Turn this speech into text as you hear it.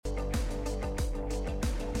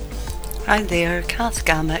Hi there, Kath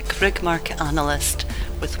Gammack, rig market analyst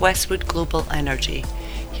with Westwood Global Energy,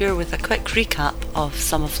 here with a quick recap of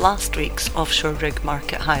some of last week's offshore rig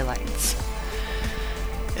market highlights.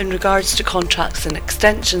 In regards to contracts and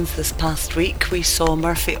extensions this past week, we saw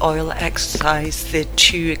Murphy Oil exercise the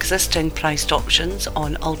two existing priced options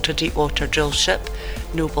on ultra-deepwater drillship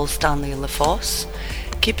Noble Stanley Lafosse,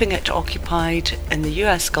 keeping it occupied in the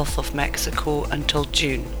US Gulf of Mexico until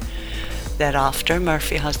June. Thereafter,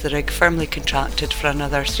 Murphy has the rig firmly contracted for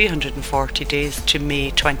another 340 days to May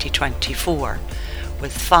 2024,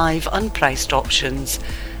 with 5 unpriced options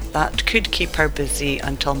that could keep her busy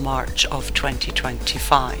until March of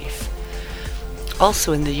 2025.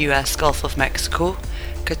 Also in the US Gulf of Mexico,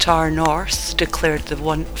 QatarNorth declared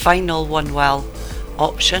the final one-well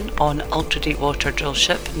option on ultra-deepwater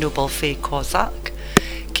drillship Noble Faye Kozack,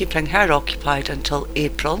 keeping her occupied until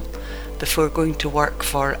April, before going to work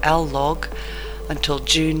for LLOG until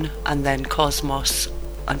June and then Cosmos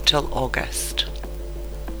until August.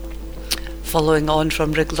 Following on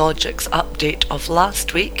from RigLogic's update of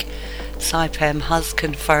last week, Saipem has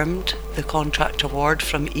confirmed the contract award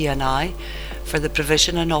from Eni for the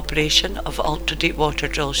provision and operation of ultra-deepwater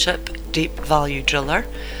drillship Deep Value Driller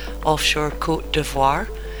offshore Côte d'Ivoire,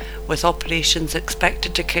 with operations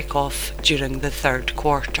expected to kick off during the third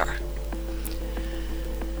quarter.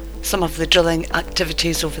 Some of the drilling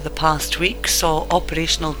activities over the past week saw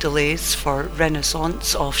operational delays for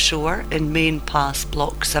Renaissance offshore in Main Pass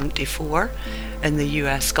Block 74 in the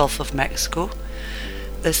US Gulf of Mexico.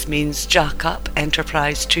 This means Jackup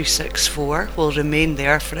Enterprise 264 will remain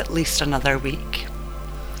there for at least another week.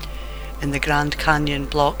 In the Grand Canyon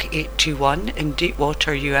Block 821 in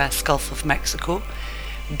deepwater US Gulf of Mexico,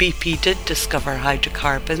 BP did discover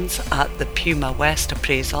hydrocarbons at the Puma West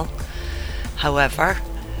Appraisal. However,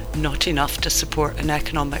 not enough to support an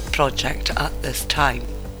economic project at this time.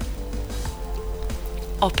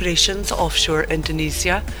 Operations offshore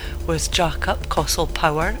Indonesia with Jackup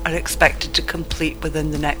COSLPower are expected to complete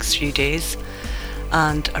within the next few days,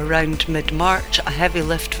 and around mid-March a heavy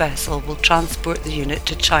lift vessel will transport the unit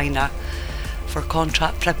to China for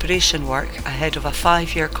contract preparation work ahead of a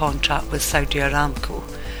 5-year contract with Saudi Aramco,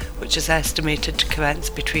 which is estimated to commence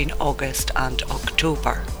between August and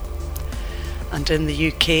October. And in the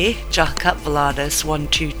UK, Jackup Valaris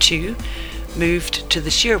 122 moved to the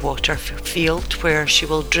Shearwater field, where she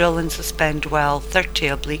will drill and suspend well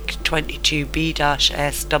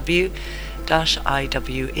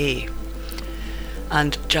 30-22B-SW-IWA.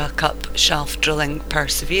 And Jackup Shelf Drilling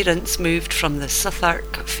Perseverance moved from the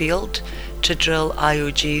Southwark field to drill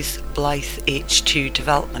IOG's Blythe H2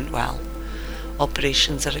 development well.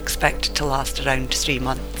 Operations are expected to last around 3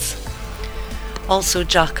 months. Also,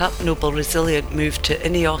 Jackup Noble Resilient moved to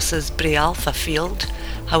Ineos's Breagh Alpha field,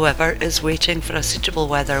 however is waiting for a suitable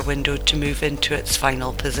weather window to move into its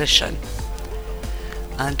final position.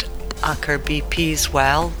 And Aker BP's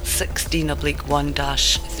well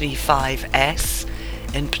 16/1-35S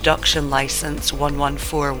in production licence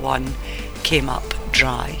 1141 came up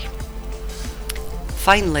dry.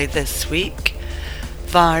 Finally this week,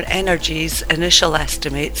 Var Energi's initial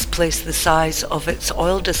estimates place the size of its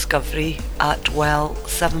oil discovery at well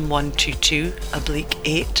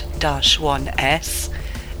 7122/8-1S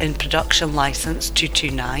in production licence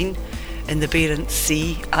 229 in the Barents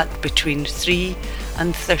Sea at between 3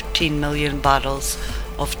 and 13 million barrels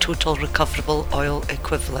of total recoverable oil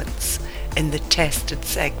equivalents in the tested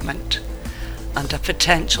segment, and a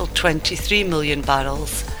potential 23 million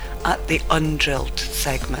barrels at the undrilled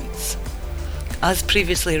segments. As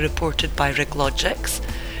previously reported by RigLogix,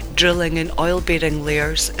 drilling in oil-bearing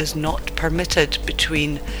layers is not permitted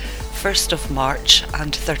between 1st of March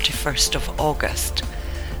and 31st of August.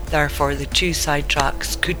 Therefore, the 2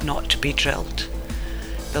 sidetracks could not be drilled.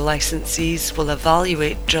 The licensees will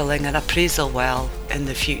evaluate drilling an appraisal well in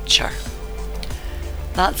the future.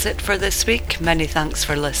 That's it for this week. Many thanks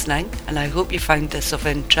for listening, and I hope you found this of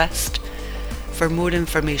interest. For more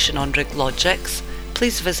information on RigLogix,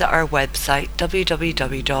 please visit our website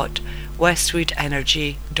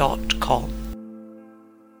www.westwoodenergy.com.